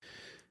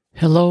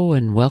Hello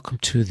and welcome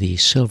to the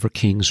Silver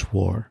Kings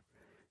War.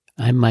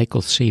 I'm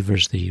Michael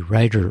Sievers, the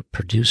writer,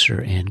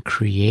 producer, and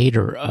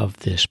creator of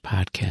this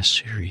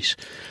podcast series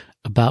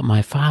about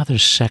my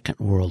father's Second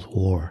World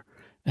War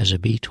as a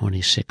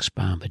B-26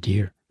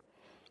 bombardier.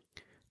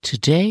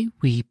 Today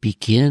we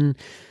begin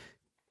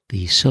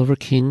the Silver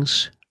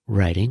Kings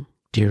writing,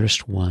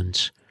 Dearest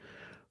Ones,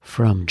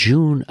 from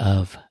June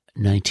of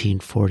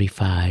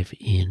 1945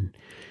 in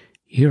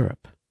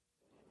Europe.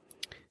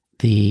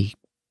 The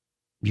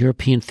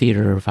European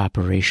theater of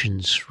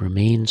operations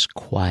remains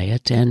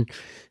quiet, and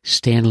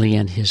Stanley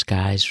and his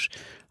guys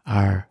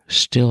are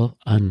still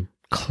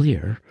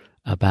unclear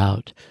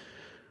about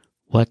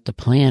what the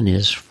plan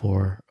is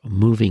for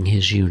moving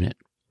his unit.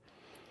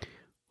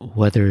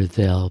 Whether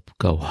they'll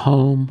go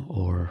home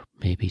or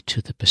maybe to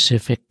the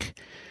Pacific,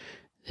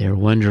 they're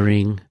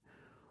wondering,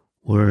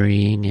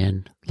 worrying,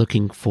 and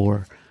looking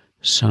for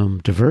some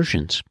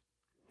diversions.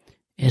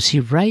 As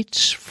he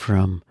writes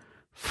from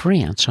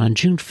France on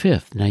June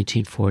 5th,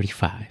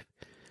 1945.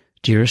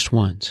 Dearest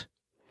Ones,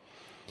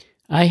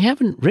 I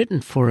haven't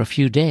written for a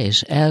few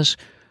days, as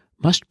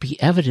must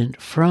be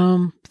evident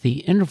from the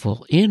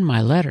interval in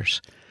my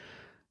letters.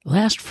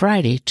 Last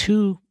Friday,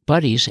 2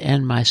 buddies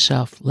and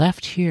myself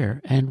left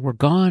here and were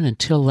gone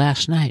until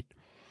last night.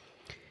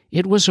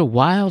 It was a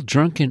wild,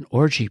 drunken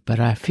orgy, but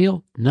I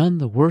feel none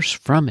the worse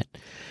from it,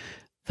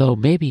 though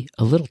maybe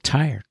a little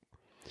tired.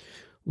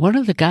 One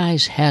of the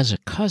guys has a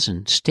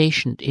cousin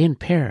stationed in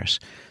Paris,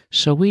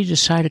 so we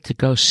decided to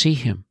go see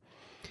him.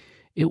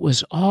 It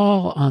was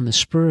all on the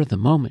spur of the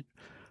moment,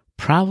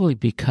 probably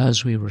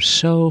because we were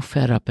so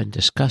fed up and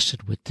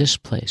disgusted with this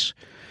place.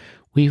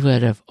 We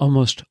would have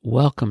almost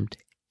welcomed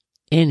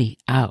any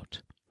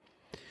out.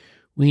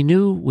 We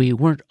knew we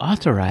weren't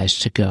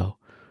authorized to go,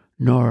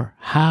 nor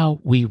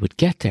how we would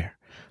get there,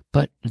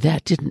 but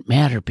that didn't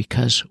matter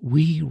because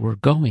we were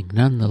going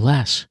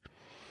nonetheless.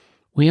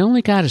 We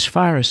only got as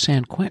far as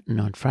San Quentin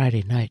on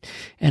Friday night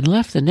and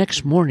left the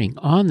next morning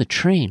on the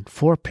train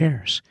for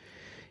Paris.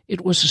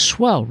 It was a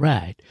swell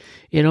ride.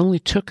 It only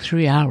took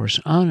 3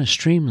 hours on a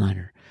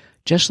streamliner,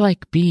 just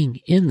like being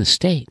in the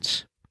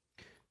States.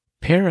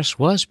 Paris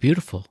was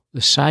beautiful.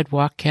 The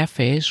sidewalk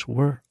cafes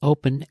were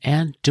open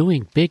and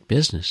doing big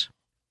business.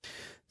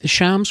 The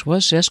Champs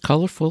was as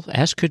colorful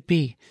as could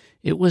be.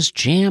 It was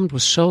jammed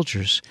with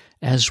soldiers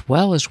as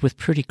well as with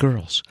pretty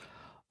girls,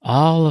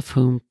 all of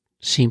whom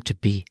seemed to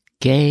be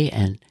gay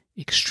and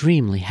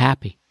extremely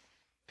happy.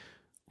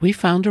 We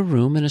found a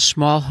room in a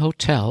small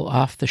hotel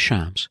off the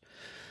Champs,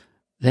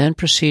 then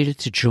proceeded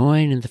to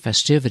join in the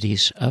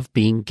festivities of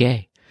being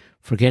gay,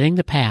 forgetting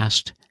the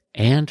past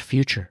and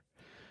future.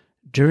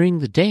 During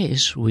the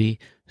days, we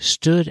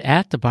stood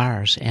at the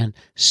bars and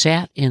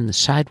sat in the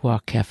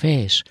sidewalk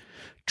cafes,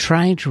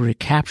 trying to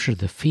recapture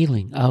the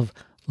feeling of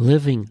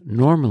living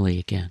normally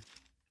again.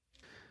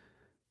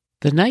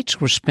 The nights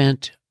were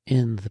spent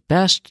in the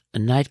best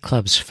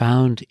nightclubs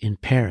found in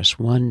Paris,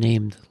 one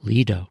named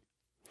Lido.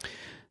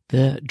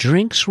 The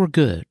drinks were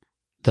good,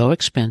 though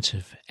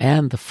expensive,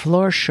 and the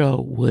floor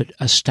show would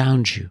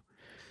astound you.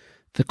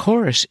 The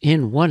chorus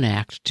in one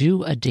act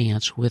do a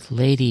dance with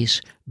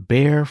ladies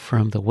bare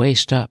from the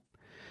waist up.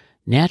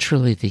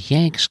 Naturally, the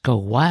Yanks go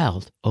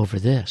wild over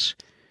this.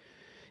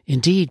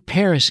 Indeed,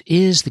 Paris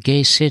is the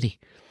gay city,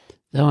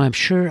 though I'm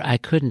sure I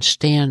couldn't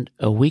stand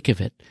a week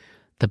of it.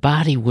 The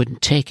body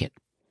wouldn't take it.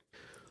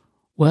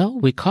 Well,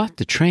 we caught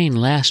the train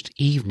last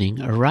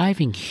evening,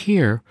 arriving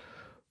here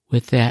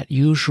with that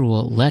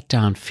usual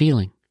letdown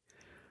feeling.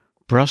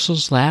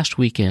 Brussels last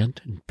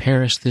weekend and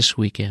Paris this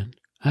weekend.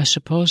 I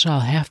suppose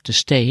I'll have to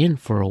stay in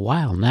for a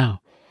while now.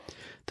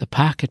 The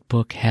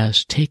pocketbook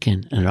has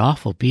taken an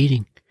awful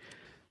beating.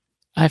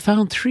 I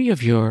found 3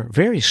 of your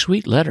very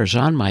sweet letters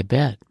on my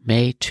bed,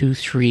 May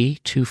 23,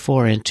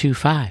 24, and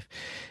 25.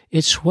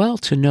 It's well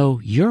to know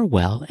you're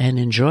well and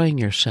enjoying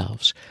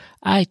yourselves.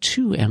 I,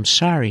 too, am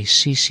sorry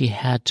Cece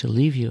had to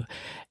leave you,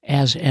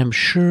 as am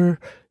sure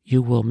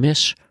you will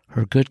miss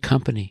her good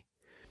company.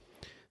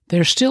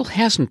 There still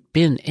hasn't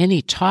been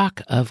any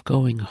talk of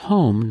going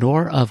home,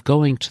 nor of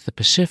going to the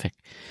Pacific.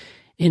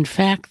 In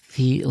fact,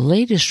 the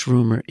latest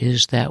rumor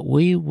is that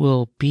we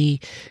will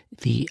be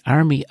the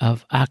Army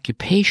of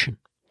Occupation,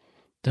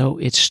 though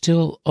it's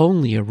still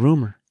only a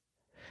rumor.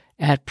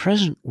 At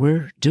present,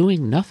 we're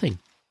doing nothing.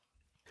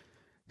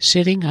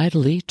 Sitting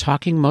idly,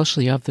 talking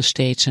mostly of the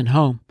States and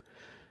home.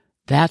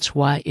 That's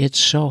why it's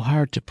so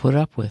hard to put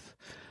up with,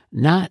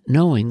 not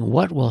knowing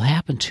what will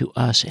happen to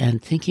us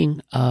and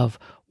thinking of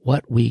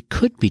what we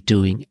could be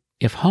doing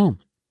if home.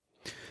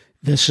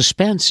 The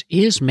suspense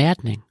is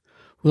maddening.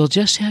 We'll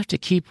just have to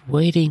keep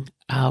waiting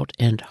out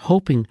and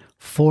hoping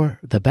for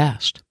the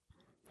best.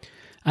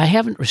 I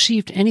haven't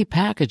received any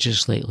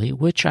packages lately,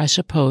 which I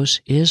suppose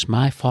is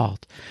my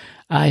fault.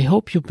 I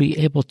hope you'll be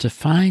able to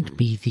find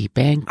me the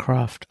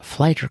Bancroft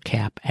flighter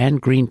cap and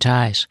green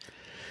ties.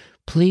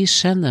 Please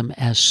send them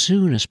as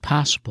soon as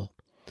possible.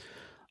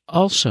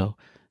 Also,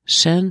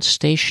 send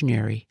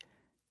stationery,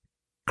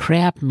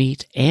 crab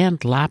meat,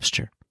 and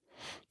lobster.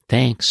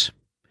 Thanks.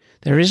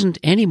 There isn't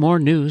any more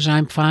news.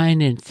 I'm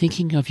fine and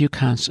thinking of you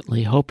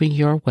constantly, hoping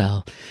you're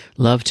well.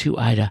 Love to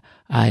Ida.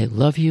 I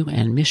love you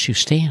and miss you,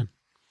 Stan.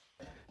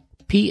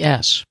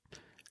 P.S.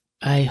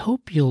 I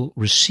hope you'll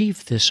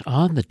receive this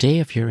on the day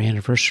of your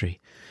anniversary,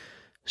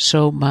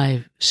 so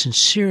my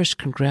sincerest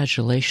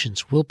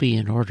congratulations will be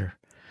in order.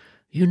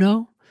 You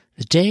know,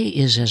 the day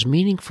is as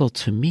meaningful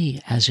to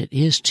me as it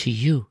is to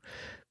you,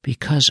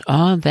 because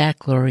on that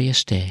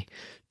glorious day,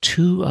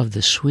 two of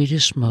the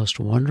sweetest, most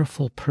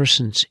wonderful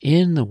persons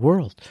in the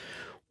world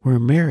were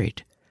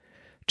married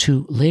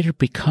to later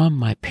become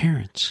my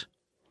parents.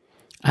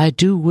 I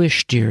do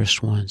wish,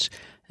 dearest ones,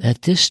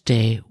 that this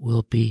day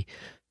will be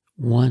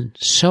one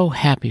so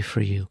happy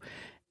for you,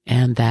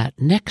 and that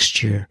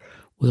next year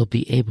we'll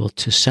be able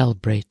to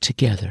celebrate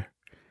together.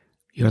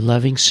 Your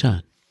loving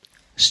son,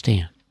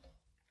 Stan.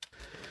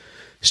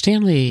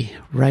 Stanley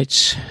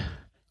writes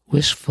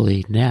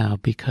wistfully now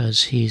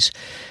because he's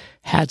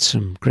had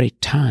some great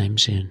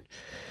times in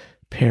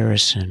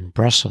Paris and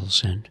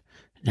Brussels, and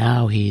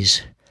now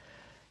he's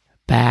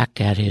back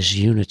at his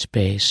unit's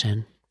base,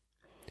 and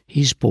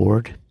he's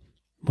bored,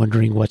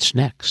 wondering what's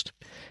next.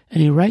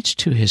 And he writes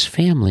to his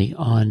family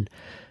on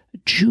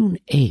June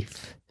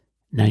 8th,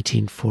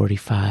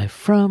 1945,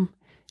 from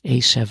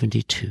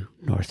A72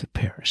 north of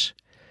Paris.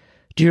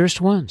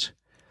 Dearest ones,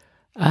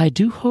 I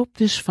do hope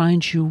this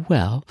finds you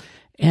well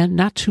and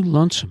not too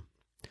lonesome.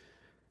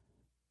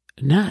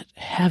 Not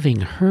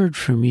having heard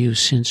from you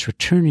since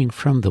returning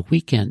from the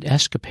weekend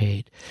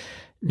escapade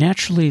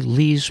naturally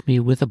leaves me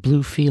with a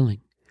blue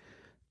feeling.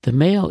 The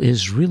mail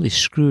is really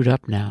screwed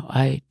up now.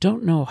 I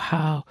don't know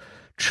how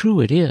true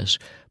it is,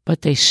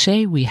 but they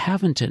say we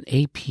haven't an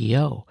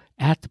APO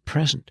at the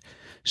present,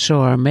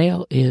 so our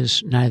mail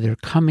is neither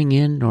coming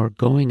in nor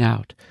going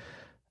out.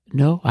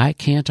 No, I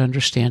can't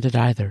understand it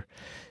either.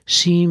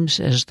 Seems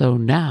as though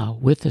now,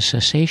 with the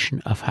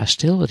cessation of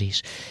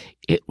hostilities,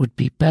 it would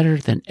be better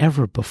than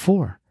ever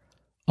before,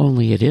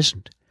 only it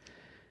isn't.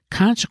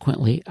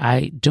 Consequently,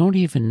 I don't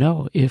even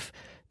know if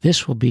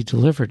this will be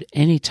delivered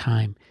any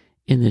time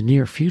in the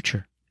near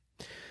future.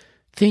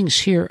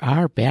 Things here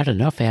are bad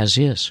enough as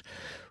is.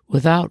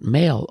 Without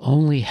mail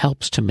only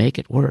helps to make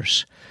it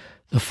worse.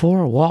 The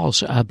four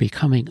walls are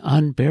becoming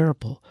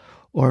unbearable,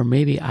 or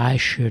maybe I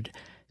should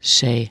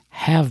say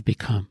have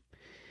become.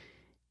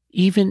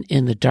 Even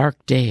in the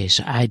dark days,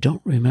 I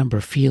don't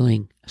remember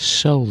feeling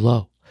so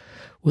low.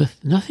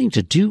 With nothing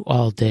to do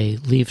all day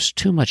leaves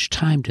too much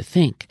time to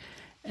think,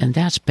 and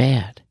that's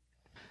bad.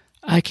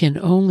 I can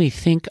only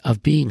think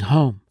of being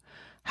home,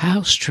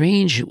 how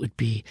strange it would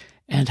be,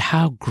 and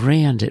how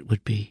grand it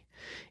would be.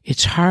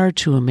 It's hard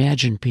to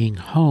imagine being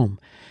home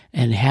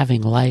and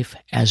having life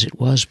as it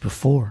was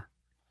before.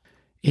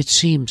 It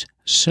seems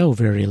so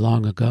very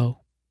long ago.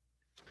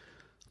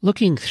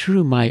 Looking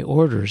through my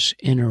orders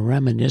in a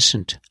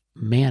reminiscent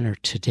manner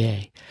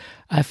today,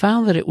 I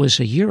found that it was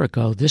a year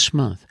ago this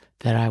month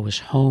that I was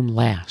home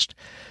last.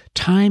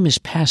 Time is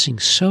passing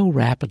so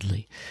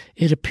rapidly,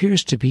 it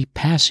appears to be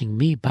passing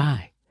me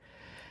by.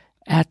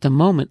 At the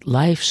moment,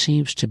 life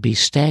seems to be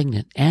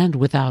stagnant and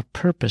without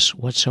purpose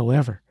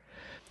whatsoever.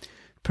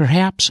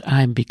 Perhaps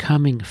I'm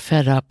becoming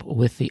fed up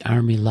with the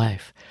Army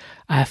life.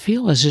 I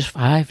feel as if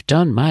I've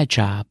done my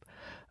job,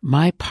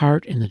 my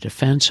part in the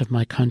defense of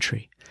my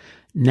country.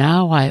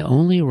 Now I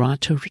only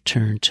want to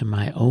return to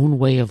my own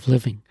way of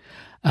living,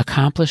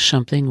 accomplish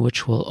something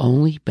which will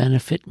only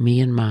benefit me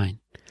and mine.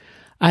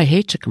 I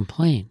hate to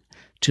complain,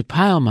 to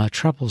pile my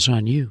troubles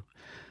on you,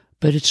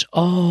 but it's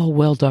all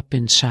welled up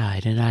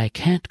inside, and I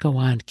can't go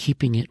on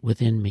keeping it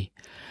within me.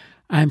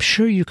 I'm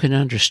sure you can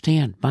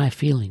understand my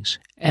feelings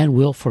and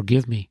will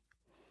forgive me.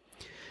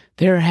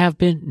 There have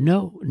been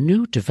no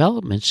new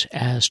developments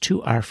as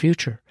to our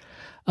future.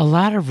 A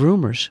lot of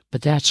rumors,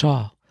 but that's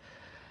all.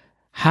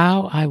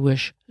 How I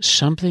wish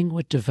something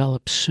would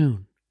develop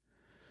soon,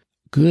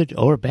 good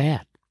or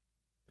bad.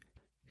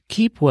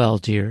 Keep well,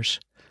 dears.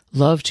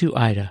 Love to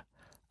Ida.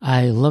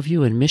 I love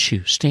you and miss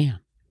you, Stan.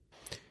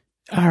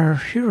 Our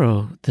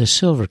hero, the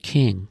Silver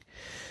King,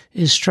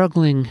 is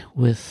struggling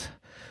with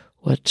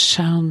what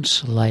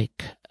sounds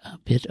like a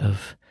bit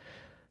of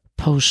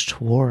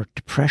post-war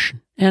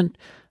depression, and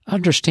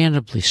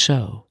understandably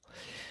so,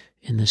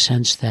 in the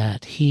sense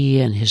that he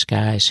and his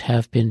guys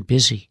have been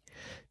busy.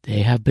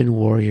 They have been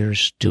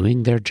warriors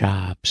doing their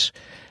jobs.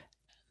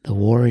 The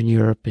war in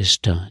Europe is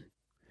done,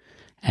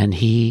 and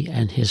he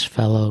and his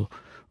fellow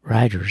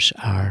riders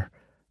are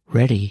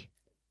ready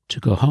to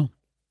go home.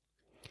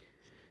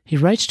 He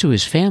writes to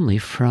his family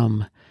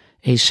from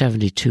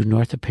A72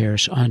 north of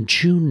Paris on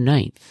June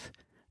 9th,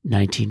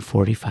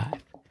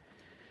 1945.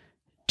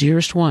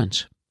 Dearest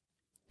ones,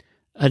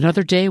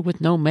 another day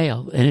with no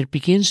mail, and it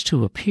begins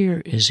to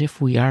appear as if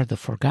we are the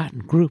forgotten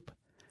group.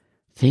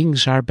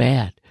 Things are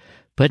bad,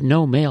 but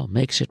no mail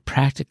makes it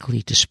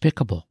practically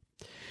despicable.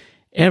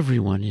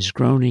 Everyone is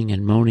groaning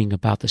and moaning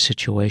about the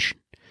situation.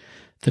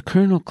 The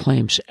colonel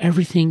claims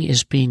everything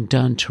is being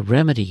done to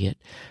remedy it,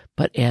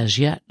 but as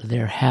yet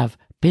there have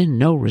been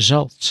no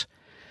results.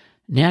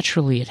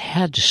 Naturally, it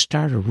had to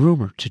start a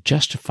rumor to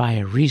justify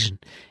a reason,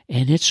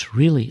 and it's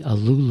really a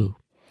Lulu.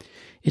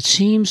 It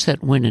seems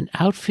that when an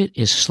outfit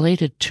is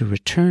slated to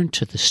return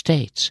to the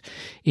States,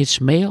 its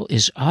mail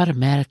is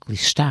automatically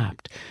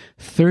stopped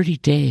 30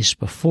 days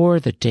before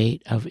the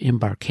date of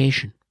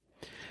embarkation.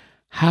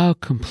 How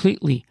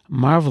completely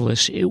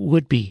marvelous it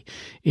would be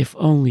if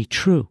only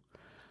true.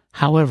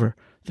 However,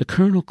 the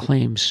Colonel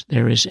claims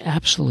there is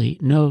absolutely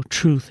no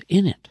truth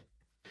in it.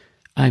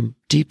 I'm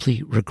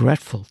deeply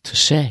regretful to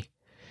say.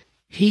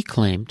 He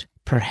claimed,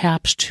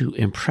 perhaps to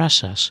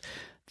impress us,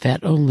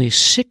 that only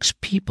 6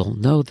 people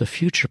know the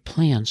future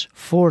plans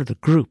for the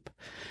group,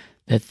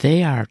 that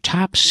they are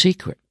top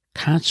secret,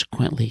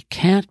 consequently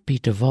can't be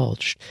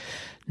divulged,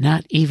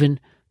 not even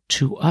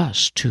to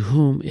us to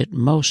whom it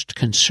most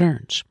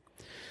concerns.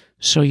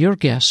 So your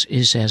guess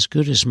is as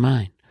good as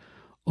mine,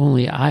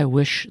 only I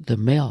wish the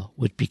mail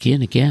would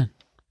begin again.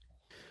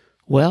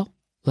 Well,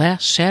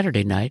 last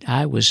Saturday night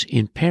I was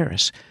in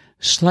Paris,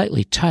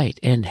 slightly tight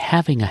and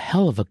having a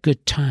hell of a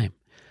good time.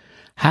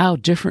 How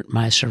different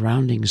my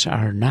surroundings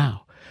are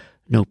now.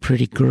 No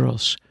pretty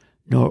girls,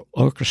 no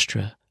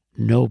orchestra,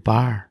 no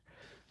bar.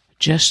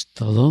 Just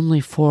the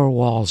lonely 4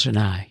 walls and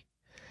I.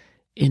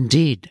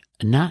 Indeed,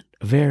 not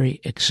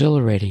very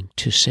exhilarating,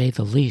 to say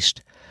the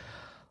least.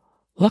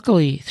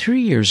 Luckily,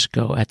 3 years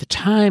ago, at the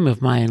time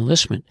of my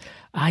enlistment,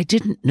 I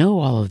didn't know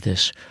all of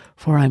this,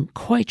 for I'm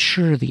quite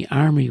sure the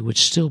Army would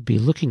still be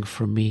looking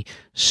for me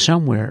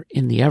somewhere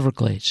in the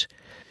Everglades.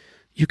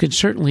 You can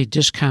certainly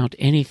discount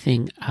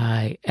anything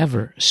I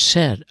ever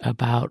said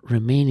about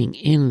remaining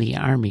in the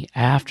Army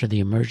after the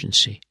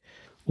emergency.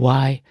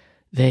 Why,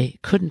 they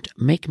couldn't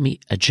make me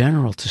a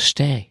general to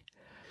stay.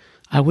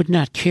 I would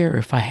not care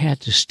if I had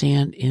to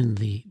stand in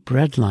the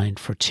breadline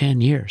for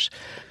 10 years.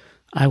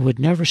 I would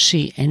never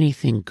see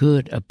anything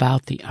good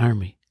about the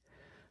Army.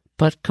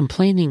 But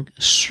complaining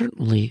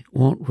certainly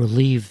won't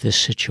relieve this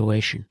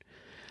situation.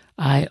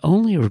 I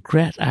only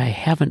regret I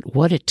haven't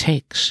what it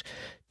takes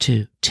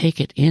to take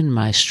it in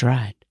my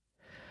stride.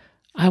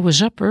 I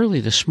was up early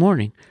this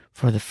morning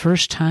for the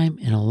first time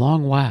in a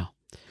long while.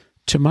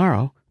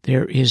 Tomorrow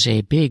there is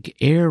a big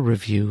air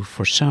review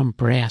for some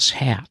brass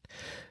hat,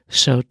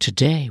 so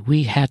today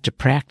we had to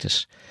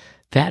practice.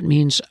 That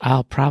means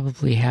I'll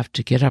probably have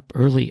to get up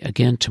early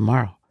again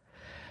tomorrow.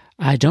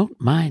 I don't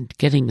mind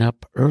getting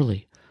up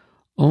early,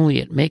 only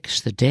it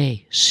makes the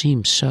day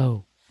seem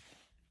so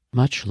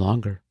much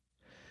longer.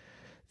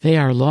 They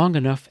are long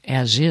enough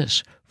as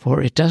is,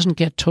 for it doesn't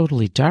get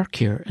totally dark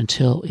here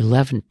until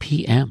 11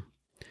 p.m.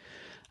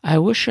 I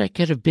wish I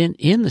could have been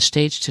in the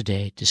States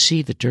today to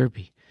see the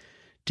Derby.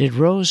 Did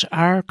Rose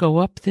R. go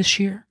up this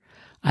year?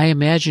 I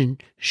imagine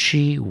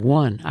she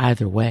won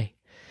either way.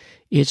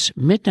 It's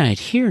midnight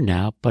here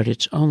now, but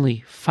it's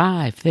only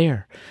 5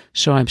 there,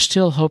 so I'm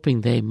still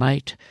hoping they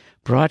might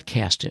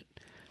broadcast it.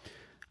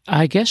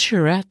 I guess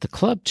you're at the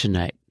club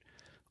tonight.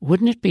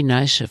 Wouldn't it be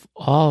nice if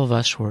all of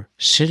us were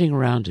sitting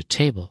around a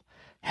table,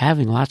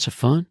 having lots of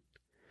fun?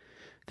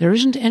 There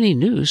isn't any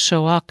news,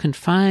 so I'll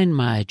confine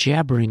my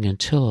jabbering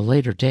until a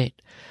later date.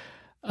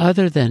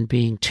 Other than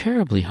being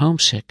terribly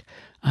homesick,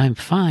 I'm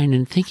fine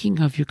and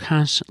thinking of you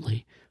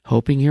constantly,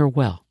 hoping you're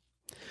well.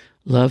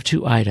 Love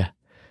to Ida.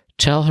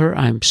 Tell her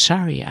I'm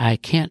sorry I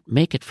can't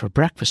make it for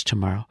breakfast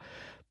tomorrow,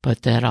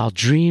 but that I'll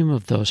dream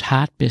of those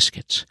hot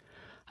biscuits.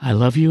 I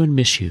love you and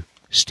miss you.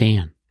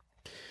 Stan.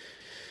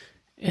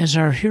 As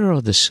our hero,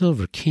 the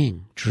Silver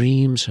King,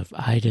 dreams of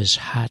Ida's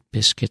hot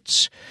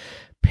biscuits,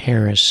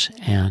 Paris,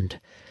 and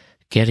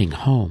getting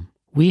home,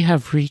 we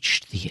have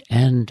reached the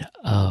end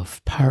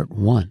of part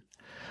 1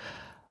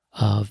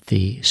 of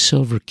the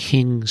Silver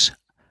King's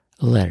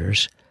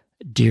letters,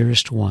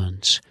 dearest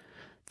ones,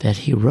 that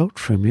he wrote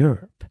from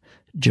Europe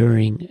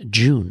during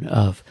June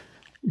of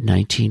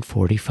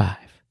 1945.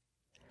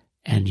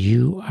 And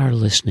you are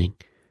listening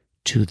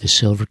to the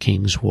Silver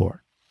King's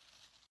War.